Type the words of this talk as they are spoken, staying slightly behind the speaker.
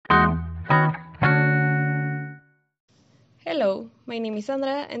Hello, my name is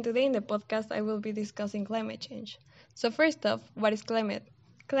Sandra, and today in the podcast I will be discussing climate change. So, first off, what is climate?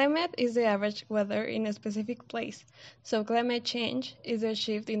 Climate is the average weather in a specific place, so climate change is a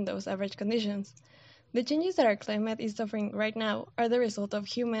shift in those average conditions. The changes that our climate is suffering right now are the result of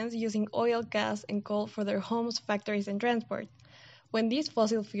humans using oil, gas, and coal for their homes, factories, and transport. When these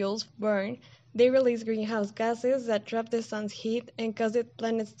fossil fuels burn, they release greenhouse gases that trap the sun's heat and cause the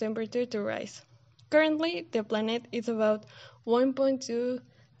planet's temperature to rise. Currently, the planet is about 1.2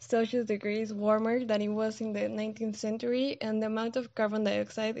 Celsius degrees warmer than it was in the 19th century, and the amount of carbon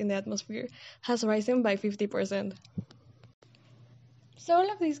dioxide in the atmosphere has risen by 50%. So,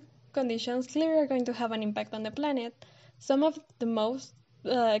 all of these conditions clearly are going to have an impact on the planet. Some of the most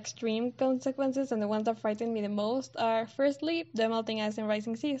extreme consequences and the ones that frighten me the most are firstly, the melting ice and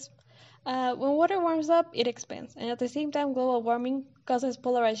rising seas. When water warms up, it expands, and at the same time, global warming causes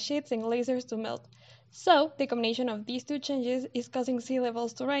polarized sheets and glaciers to melt. So, the combination of these two changes is causing sea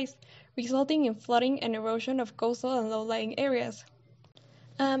levels to rise, resulting in flooding and erosion of coastal and low-lying areas.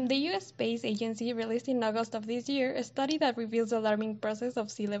 The US Space Agency released in August of this year a study that reveals the alarming process of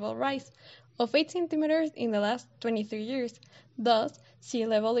sea level rise of 8 centimeters in the last 23 years. Thus, sea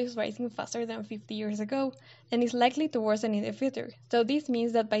level is rising faster than 50 years ago and is likely to worsen in the future. So this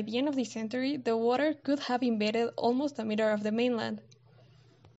means that by the end of the century, the water could have invaded almost a meter of the mainland.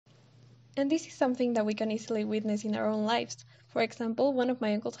 And this is something that we can easily witness in our own lives. For example, one of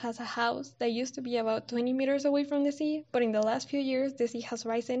my uncles has a house that used to be about 20 meters away from the sea, but in the last few years the sea has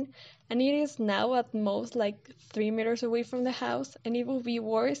risen and it is now at most like 3 meters away from the house, and it would be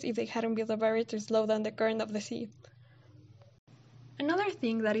worse if they hadn't built a barrier to slow down the current of the sea. Another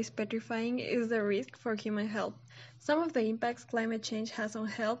thing that is petrifying is the risk for human health. Some of the impacts climate change has on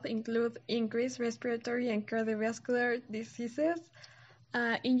health include increased respiratory and cardiovascular diseases,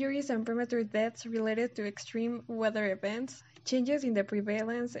 injuries and premature deaths related to extreme weather events, changes in the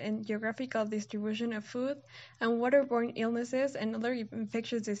prevalence and geographical distribution of food, and waterborne illnesses and other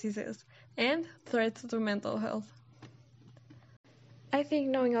infectious diseases, and threats to mental health. I think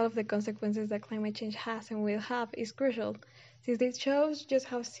knowing all of the consequences that climate change has and will have is crucial, since it shows just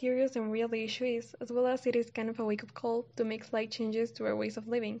how serious and real the issue is, as well as it is kind of a wake-up call to make slight changes to our ways of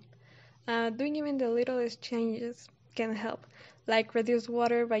living. Doing even the littlest changes can help, like reduce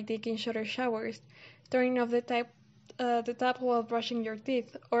water by taking shorter showers, turning off the tap while brushing your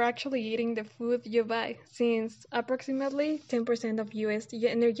teeth, or actually eating the food you buy, since approximately 10% of US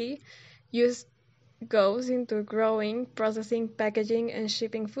energy use goes into growing, processing, packaging, and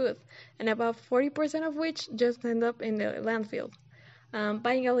shipping food, and about 40% of which just end up in the landfill.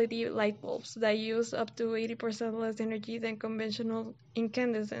 Buying LED light bulbs that use up to 80% less energy than conventional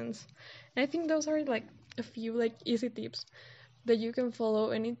incandescents. And I think those are like a few like easy tips that you can follow,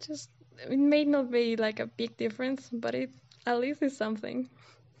 and it may not be like a big difference, but it at least is something.